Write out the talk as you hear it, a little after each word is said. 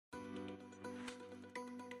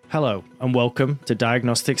Hello and welcome to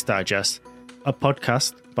Diagnostics Digest, a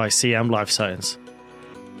podcast by CM Life Science.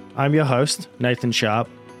 I'm your host, Nathan Sharp,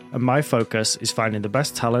 and my focus is finding the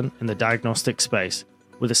best talent in the diagnostic space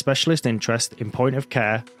with a specialist interest in point of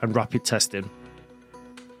care and rapid testing.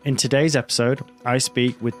 In today's episode, I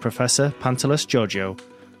speak with Professor Pantelis Georgiou,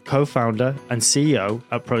 co-founder and CEO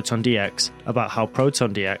at ProtonDX, about how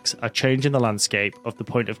ProtonDX are changing the landscape of the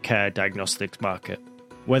point of care diagnostics market.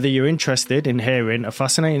 Whether you're interested in hearing a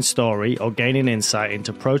fascinating story or gaining insight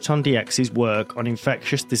into ProtonDX's work on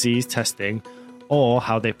infectious disease testing or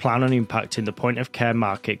how they plan on impacting the point of care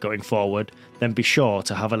market going forward, then be sure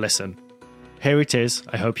to have a listen. Here it is.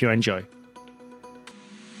 I hope you enjoy.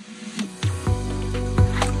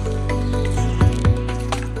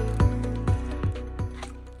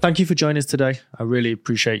 Thank you for joining us today. I really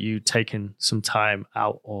appreciate you taking some time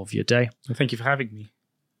out of your day. Thank you for having me.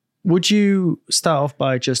 Would you start off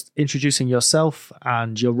by just introducing yourself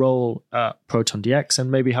and your role at ProtonDX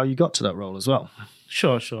and maybe how you got to that role as well?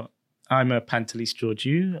 Sure. I'm Pantelis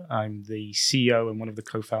Georgiou. I'm the CEO and one of the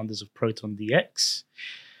co-founders of ProtonDX.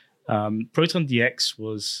 ProtonDX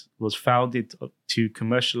was founded to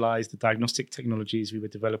commercialize the diagnostic technologies we were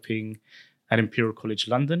developing at Imperial College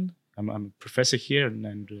London. I'm a professor here,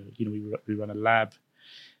 and we run a lab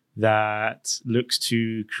that looks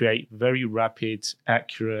to create very rapid,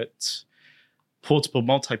 accurate, portable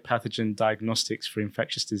multi-pathogen diagnostics for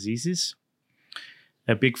infectious diseases.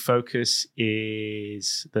 A big focus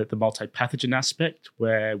is the multi-pathogen aspect,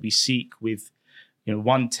 where we seek with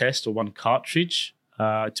one test or one cartridge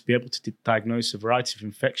to be able to diagnose a variety of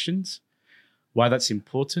infections. Why that's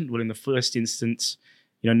important? Well, in the first instance,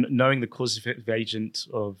 knowing the causative agent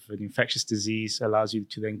of an infectious disease allows you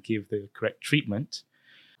to then give the correct treatment.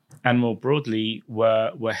 And more broadly,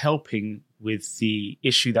 we're helping with the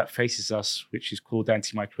issue that faces us, which is called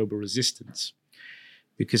antimicrobial resistance.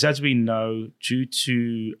 Because as we know, due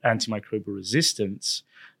to antimicrobial resistance,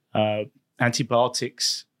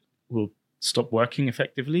 antibiotics will stop working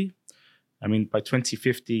effectively. I mean, by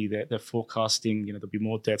 2050, they're forecasting, there'll be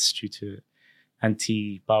more deaths due to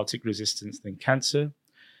antibiotic resistance than cancer.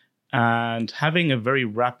 And having a very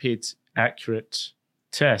rapid, accurate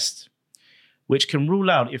test, which can rule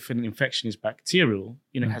out if an infection is bacterial,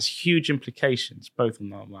 has huge implications, both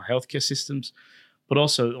on our healthcare systems, but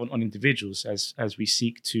also on individuals as we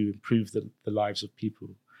seek to improve the lives of people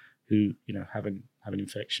who, have an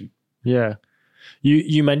infection. Yeah.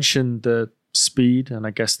 You mentioned the speed and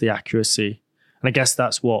I guess the accuracy. And I guess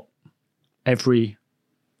that's what every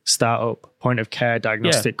startup point of care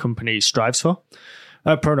diagnostic company strives for.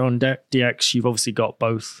 At ProtonDX, you've obviously got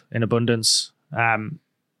both in abundance.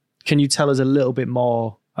 Can you tell us a little bit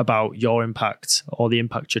more about your impact or the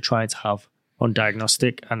impact you're trying to have on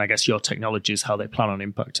diagnostic and I guess your technologies, how they plan on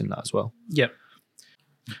impacting that as well? Yeah.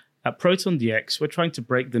 At ProtonDX, we're trying to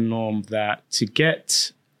break the norm that to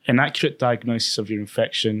get an accurate diagnosis of your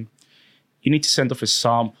infection, you need to send off a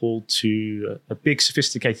sample to a big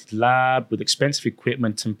sophisticated lab with expensive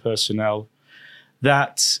equipment and personnel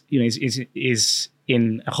that is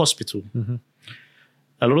in a hospital. Mm-hmm.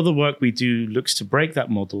 A lot of the work we do looks to break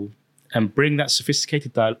that model and bring that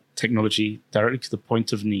sophisticated technology directly to the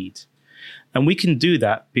point of need. And we can do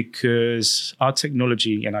that because our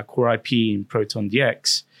technology and our core IP in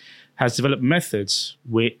ProtonDX has developed methods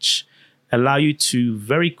which allow you to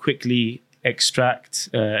very quickly extract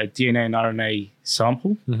a DNA and RNA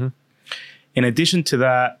sample. Mm-hmm. In addition to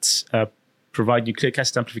that, provide nucleic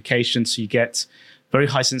acid amplification so you get very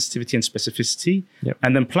high sensitivity and specificity,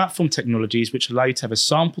 and then platform technologies which allow you to have a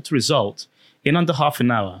sample to result in under half an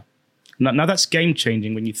hour. Now that's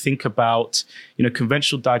game-changing when you think about,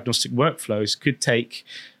 conventional diagnostic workflows could take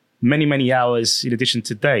many, many hours in addition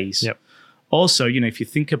to days. Yep. Also, if you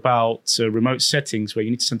think about remote settings where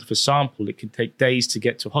you need to send off a sample, it can take days to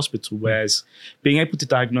get to a hospital, whereas being able to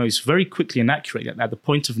diagnose very quickly and accurately at the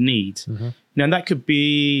point of need, and that could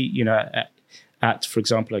be, at, for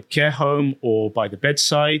example, a care home or by the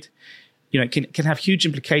bedside, can have huge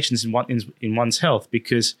implications in one's health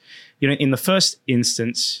because, in the first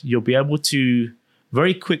instance, you'll be able to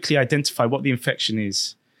very quickly identify what the infection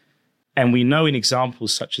is. And we know in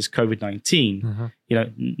examples such as COVID-19,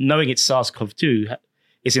 knowing it's SARS-CoV-2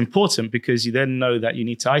 is important because you then know that you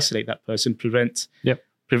need to isolate that person, prevent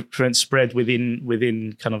spread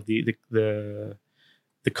within kind of the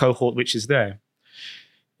cohort which is there.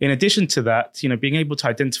 In addition to that, being able to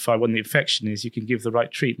identify when the infection is, you can give the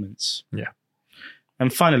right treatments. Yeah.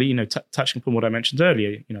 And finally, touching upon what I mentioned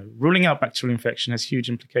earlier, ruling out bacterial infection has huge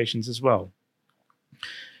implications as well.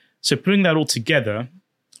 So putting that all together,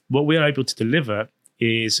 what we're able to deliver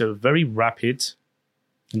is a very rapid,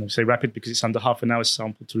 say rapid because it's under half an hour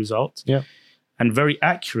sample to result. Yeah. And very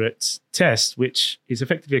accurate test, which is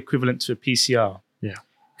effectively equivalent to a PCR. Yeah.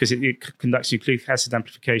 Because it conducts nucleic acid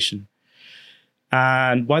amplification.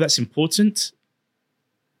 And why that's important,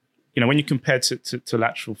 when you compare to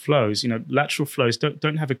lateral flows, lateral flows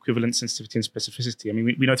don't have equivalent sensitivity and specificity. I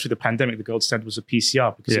mean, we know through the pandemic, the gold standard was a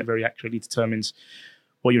PCR because it very accurately determines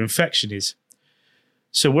what your infection is.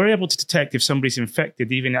 So we're able to detect if somebody's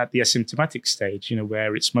infected, even at the asymptomatic stage,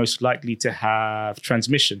 where it's most likely to have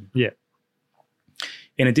transmission. Yeah.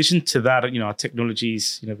 In addition to that, our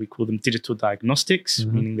technologies, we call them digital diagnostics,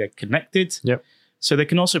 meaning they're connected. Yep. So they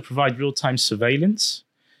can also provide real-time surveillance.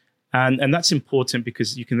 And that's important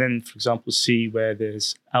because you can then, for example, see where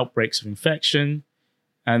there's outbreaks of infection.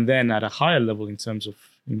 And then at a higher level in terms of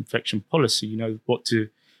infection policy,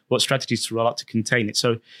 what strategies to roll out to contain it.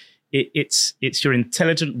 So it's your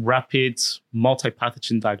intelligent, rapid,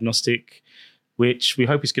 multi-pathogen diagnostic, which we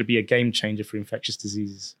hope is going to be a game changer for infectious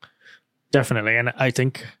diseases. Definitely. And I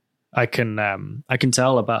think I can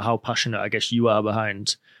tell about how passionate, I guess, you are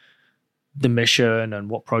behind the mission and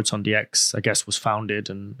what Proton DX, I guess, was founded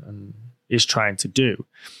and is trying to do.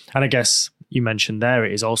 And I guess you mentioned there,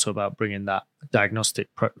 it is also about bringing that diagnostic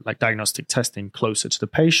testing closer to the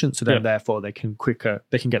patient. So then therefore they can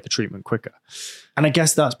get the treatment quicker. And I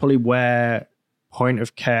guess that's probably where point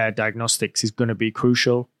of care diagnostics is going to be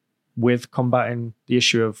crucial with combating the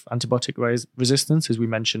issue of antibiotic resistance, as we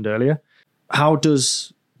mentioned earlier. How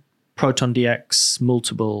does Proton DX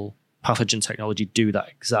multiple pathogen technology do that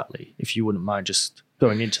exactly? If you wouldn't mind just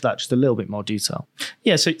going into that just a little bit more detail.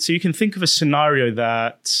 Yeah, so you can think of a scenario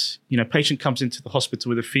that, patient comes into the hospital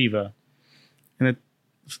with a fever, and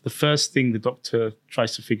the first thing the doctor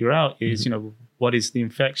tries to figure out is, what is the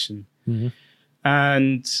infection? Mm-hmm.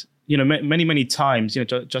 And, many, many times,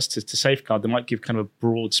 just to safeguard, they might give kind of a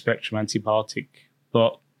broad spectrum antibiotic,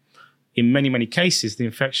 but in many, many cases, the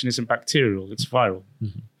infection isn't bacterial, it's viral.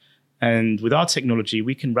 Mm-hmm. And with our technology,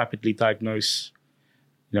 we can rapidly diagnose,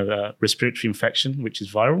 respiratory infection, which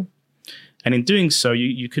is viral. And in doing so,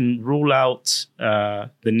 you can rule out the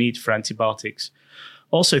need for antibiotics.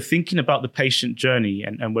 Also, thinking about the patient journey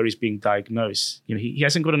and where he's being diagnosed, he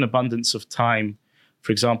hasn't got an abundance of time,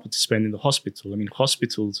 for example, to spend in the hospital. I mean,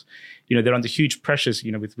 hospitals, they're under huge pressures,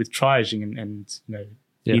 with triaging and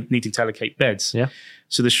needing to allocate beds. Yeah.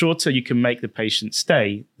 So the shorter you can make the patient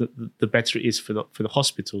stay, the better it is for the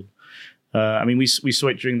hospital. We saw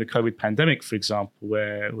it during the COVID pandemic, for example,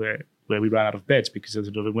 where we ran out of beds because there was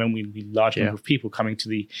an overwhelmingly large number of people coming to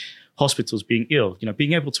the hospitals being ill.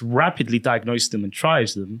 Being able to rapidly diagnose them and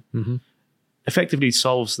triage them effectively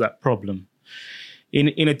solves that problem.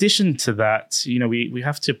 In addition to that, we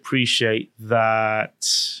have to appreciate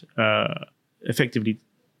that effectively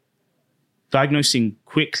diagnosing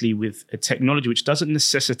quickly with a technology which doesn't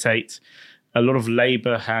necessitate a lot of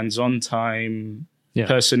labor, hands-on time,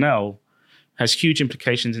 personnel, has huge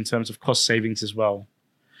implications in terms of cost savings as well.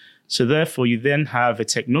 So therefore, you then have a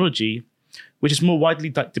technology which is more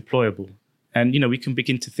widely deployable. And, we can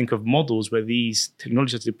begin to think of models where these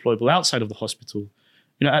technologies are deployable outside of the hospital,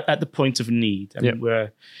 at the point of need. I mean,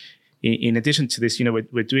 where in addition to this,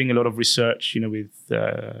 we're doing a lot of research,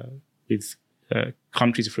 with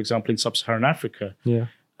countries, for example, in sub-Saharan Africa. Yeah.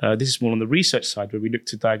 This is more on the research side, where we look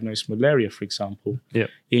to diagnose malaria, for example,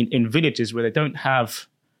 in villages where they don't have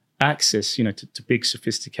access, to big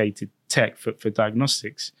sophisticated tech for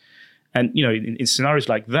diagnostics. And, in scenarios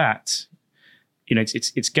like that,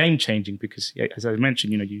 it's game changing because, as I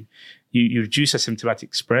mentioned, you reduce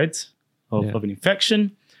asymptomatic spread of an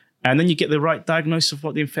infection, and then you get the right diagnosis of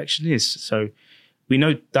what the infection is. So we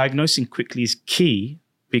know diagnosing quickly is key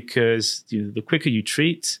because the quicker you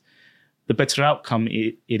treat, the better outcome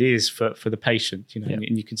it is for the patient.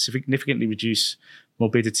 And you can significantly reduce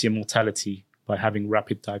morbidity and mortality by having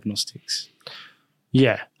rapid diagnostics.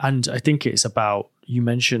 Yeah, and I think it's about, you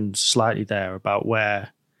mentioned slightly there about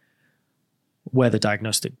where the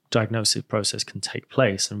diagnosis process can take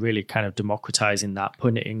place, and really kind of democratizing that,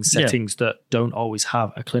 putting it in settings that don't always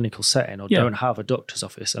have a clinical setting or don't have a doctor's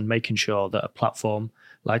office, and making sure that a platform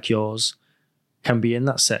like yours can be in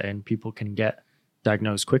that setting. People can get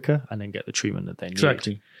diagnosed quicker and then get the treatment that they need.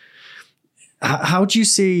 Exactly. How do you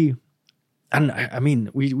see, and I mean,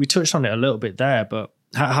 we touched on it a little bit there, but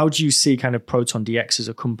how do you see kind of Proton DX as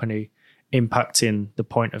a company impacting the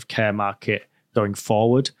point of care market going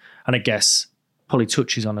forward? And I guess probably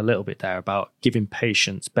touches on a little bit there about giving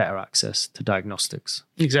patients better access to diagnostics.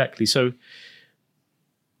 Exactly. So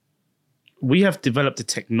we have developed a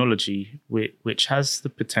technology which has the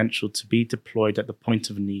potential to be deployed at the point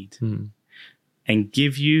of need and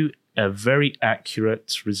give you a very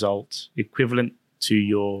accurate result equivalent to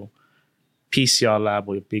your PCR lab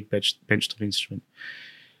or your big benchtop instrument.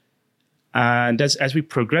 And as we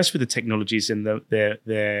progress with the technologies and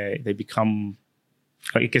they become,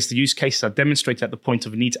 I guess the use cases are demonstrated at the point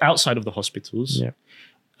of needs outside of the hospitals. Yeah.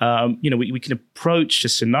 We can approach a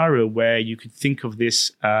scenario where you could think of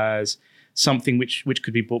this as something which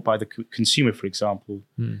could be bought by the consumer, for example,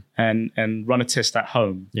 and run a test at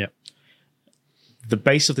home. Yeah. The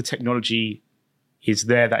base of the technology is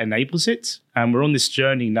there that enables it, and we're on this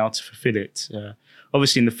journey now to fulfill it.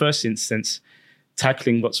 Obviously, in the first instance,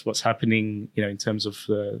 tackling what's happening, in terms of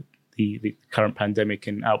the current pandemic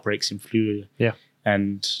and outbreaks in flu,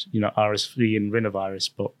 and RSV and rhinovirus,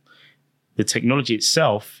 but the technology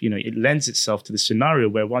itself, it lends itself to the scenario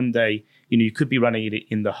where one day, you could be running it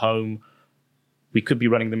in the home. We could be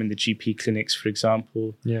running them in the GP clinics, for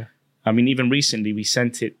example. Yeah. I mean, even recently we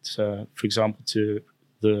sent it, for example, to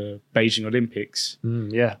the Beijing Olympics.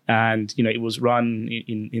 And, it was run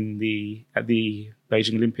at the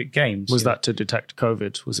Beijing Olympic Games. Was that to detect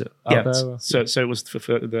COVID? Was it out there? So it was for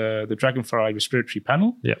the Dragonfly respiratory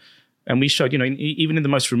panel. Yeah. And we showed, even in the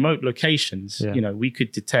most remote locations, we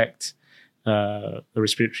could detect a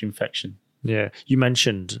respiratory infection. Yeah. You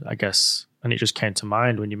mentioned, I guess, and it just came to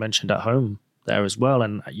mind when you mentioned at home there as well,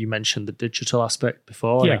 and you mentioned the digital aspect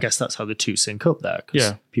before. And I guess that's how the two sync up there,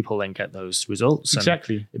 because people then get those results.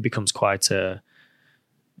 Exactly. And it becomes quite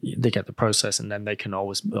they get the process, and then they can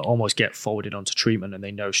almost get forwarded onto treatment, and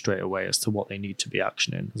they know straight away as to what they need to be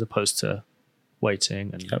actioning, as opposed to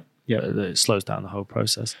waiting, and it slows down the whole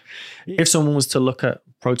process. If someone was to look at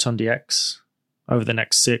Proton DX over the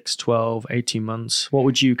next 6, 12, 18 months, what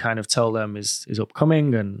would you kind of tell them is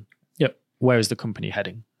upcoming, and where is the company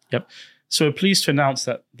heading? So we're pleased to announce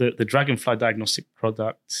that the Dragonfly diagnostic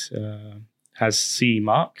product has CE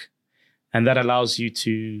mark, and that allows you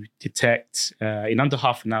to detect in under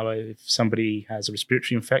half an hour if somebody has a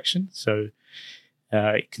respiratory infection. So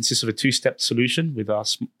it consists of a 2-step solution with our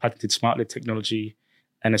patented SmartLid technology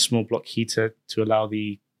and a small block heater to allow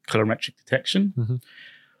the colorimetric detection. Mm-hmm.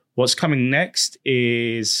 What's coming next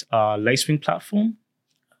is our LaceWing platform.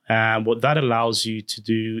 And what that allows you to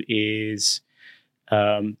do is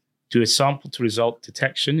do a sample to result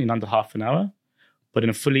detection in under half an hour, but in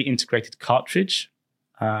a fully integrated cartridge.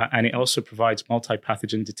 And it also provides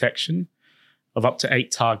multi-pathogen detection of up to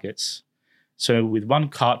 8 targets. So with one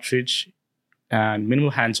cartridge and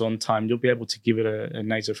minimal hands-on time, you'll be able to give it a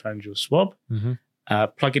nasopharyngeal swab,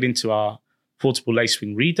 plug it into our portable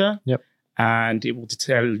LaceWing reader, and it will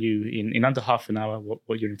tell you in under half an hour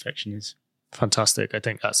what your infection is. Fantastic. I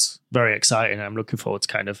think that's very exciting. I'm looking forward to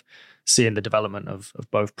kind of seeing the development of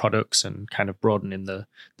both products and kind of broadening the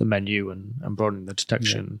menu and broadening the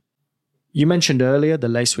detection. You mentioned earlier the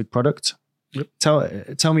LaceWing product.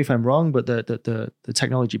 Tell me if I'm wrong, but the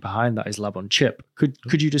technology behind that is lab on chip.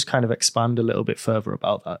 Could you just kind of expand a little bit further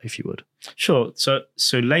about that, if you would? Sure. So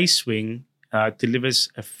LaceWing delivers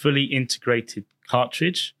a fully integrated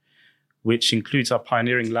cartridge, which includes our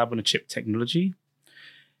pioneering lab on a chip technology,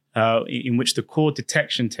 in which the core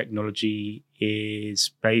detection technology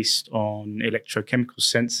is based on electrochemical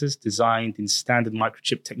sensors designed in standard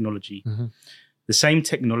microchip technology. The same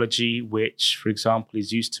technology which, for example,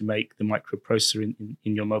 is used to make the microprocessor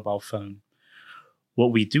in your mobile phone.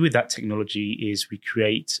 What we do with that technology is we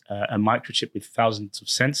create a microchip with thousands of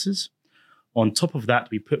sensors. On top of that,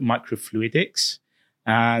 we put microfluidics.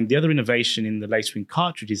 And the other innovation in the LaceWing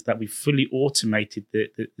cartridge is that we fully automated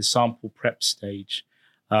the sample prep stage,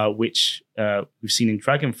 which we've seen in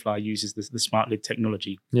Dragonfly uses the SmartLid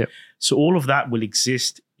technology. So all of that will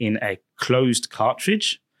exist in a closed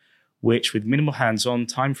cartridge, which with minimal hands-on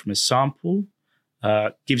time from a sample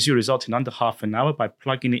gives you a result in under half an hour by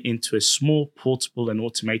plugging it into a small portable and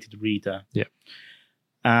automated reader.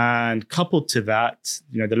 And coupled to that,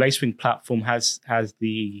 the LaceWing platform has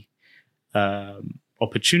the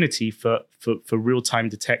opportunity for real-time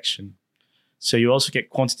detection. So you also get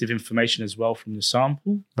quantitative information as well from the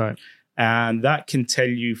sample. Right. And that can tell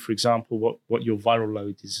you, for example, what your viral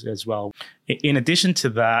load is as well. In addition to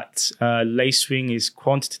that, LaceWing is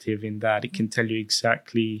quantitative in that it can tell you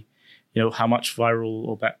exactly, how much viral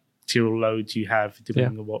or bacterial load you have,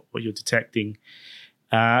 depending on what you're detecting.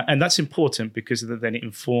 And that's important because then it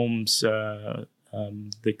informs the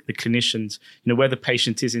clinicians, where the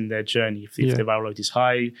patient is in their journey. If their viral load is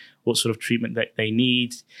high, what sort of treatment that they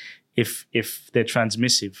need, if they're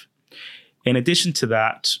transmissive. In addition to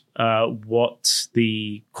that, what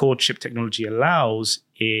the core chip technology allows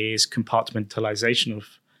is compartmentalization of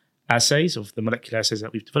assays, of the molecular assays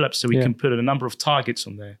that we've developed. So we can put a number of targets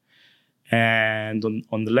on there. And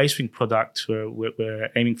on the LaceWing product, we're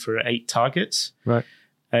aiming for 8 targets. Right.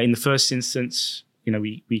 In the first instance,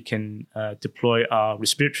 we can deploy our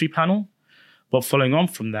respiratory panel. But following on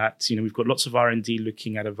from that, we've got lots of R&D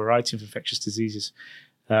looking at a variety of infectious diseases.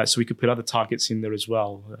 So we could put other targets in there as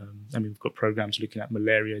well. We've got programs looking at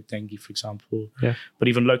malaria, dengue, for example. Yeah. But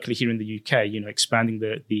even locally here in the UK, expanding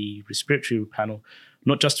the respiratory panel,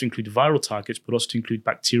 not just to include viral targets, but also to include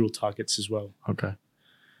bacterial targets as well. Okay.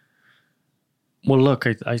 Well, look,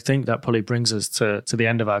 I think that probably brings us to the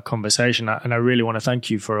end of our conversation. And I really want to thank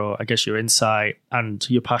you for, your insight and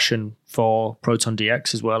your passion for Proton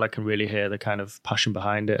DX as well. I can really hear the kind of passion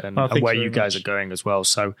behind it and where you guys are going as well.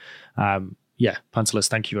 So, Pantelis,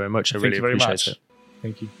 thank you very much. I really appreciate it.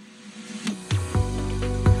 Thank you.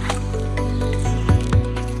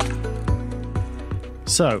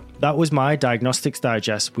 So, that was my Diagnostics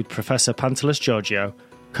Digest with Professor Pantelis Georgiou,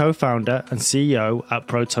 co-founder and CEO at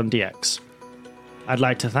Proton DX. I'd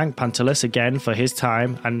like to thank Pantelis again for his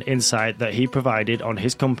time and insight that he provided on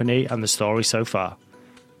his company and the story so far.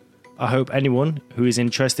 I hope anyone who is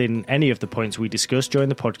interested in any of the points we discussed during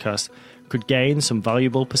the podcast could gain some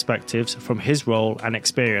valuable perspectives from his role and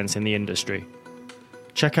experience in the industry.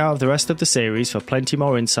 Check out the rest of the series for plenty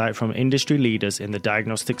more insight from industry leaders in the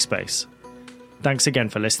diagnostic space. Thanks again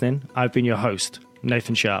for listening. I've been your host,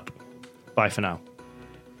 Nathan Sharp. Bye for now.